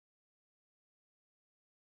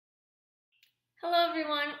Hello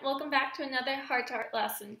everyone, welcome back to another Heart to Art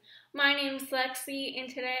lesson. My name is Lexi and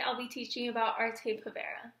today I'll be teaching you about Arte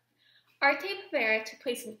Povera. Arte Povera took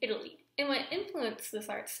place in Italy, and what influenced this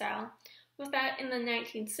art style was that in the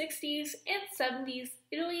 1960s and 70s,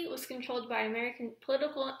 Italy was controlled by American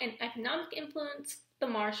political and economic influence, the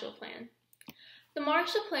Marshall Plan. The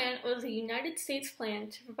Marshall Plan was a United States plan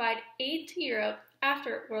to provide aid to Europe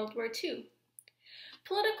after World War II.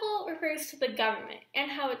 Political refers to the government and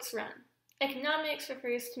how it's run. Economics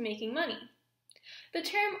refers to making money. The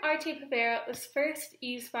term Arte Povera was first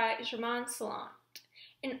used by Germain Salant,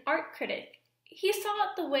 an art critic. He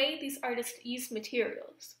saw the way these artists used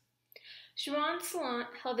materials. Germain Salant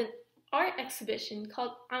held an art exhibition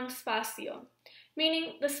called Un Spazio,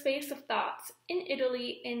 meaning the space of thoughts, in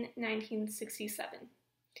Italy in 1967.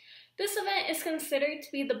 This event is considered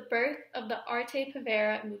to be the birth of the Arte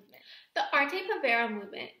Povera movement. The Arte Povera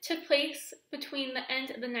movement took place between the end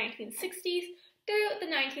of the 1960s through the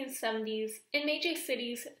 1970s in major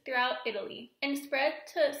cities throughout Italy and spread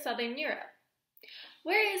to southern Europe.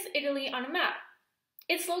 Where is Italy on a map?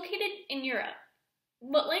 It's located in Europe.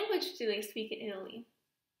 What language do they speak in Italy?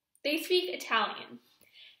 They speak Italian.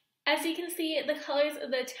 As you can see, the colors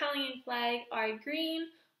of the Italian flag are green,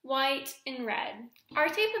 white, and red.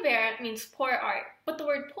 Arte Povera means poor art, but the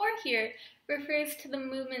word poor here refers to the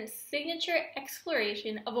movement's signature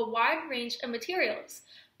exploration of a wide range of materials,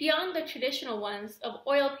 beyond the traditional ones of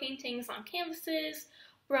oil paintings on canvases,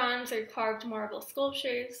 bronze or carved marble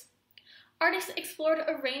sculptures. Artists explored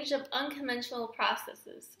a range of unconventional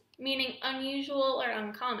processes, meaning unusual or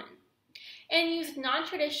uncommon, and used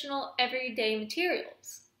non-traditional everyday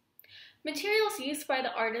materials. Materials used by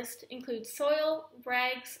the artist include soil,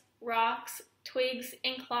 rags, rocks, twigs,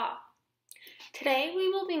 and cloth. Today we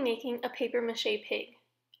will be making a papier-mâché pig.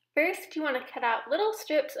 First, you want to cut out little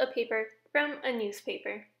strips of paper from a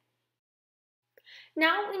newspaper.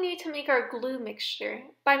 Now we need to make our glue mixture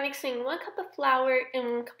by mixing 1 cup of flour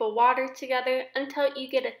and 1 cup of water together until you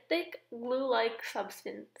get a thick glue-like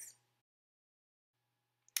substance.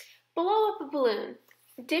 Blow up a balloon.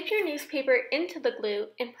 Dip your newspaper into the glue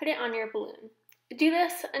and put it on your balloon. Do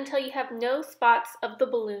this until you have no spots of the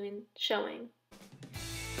balloon showing.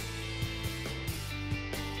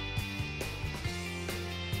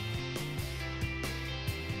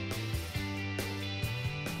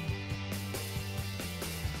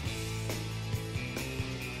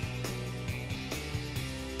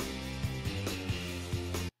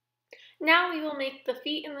 Now we will make the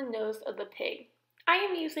feet and the nose of the pig. I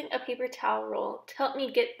am using a paper towel roll to help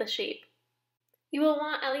me get the shape. You will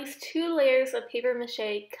want at least 2 layers of paper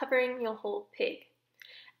mache covering your whole pig.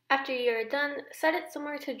 After you are done, set it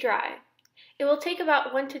somewhere to dry. It will take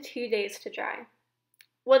about 1 to 2 days to dry.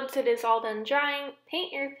 Once it is all done drying,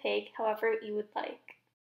 paint your pig however you would like.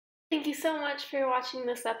 Thank you so much for watching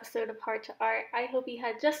this episode of Heart to Art. I hope you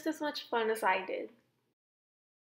had just as much fun as I did.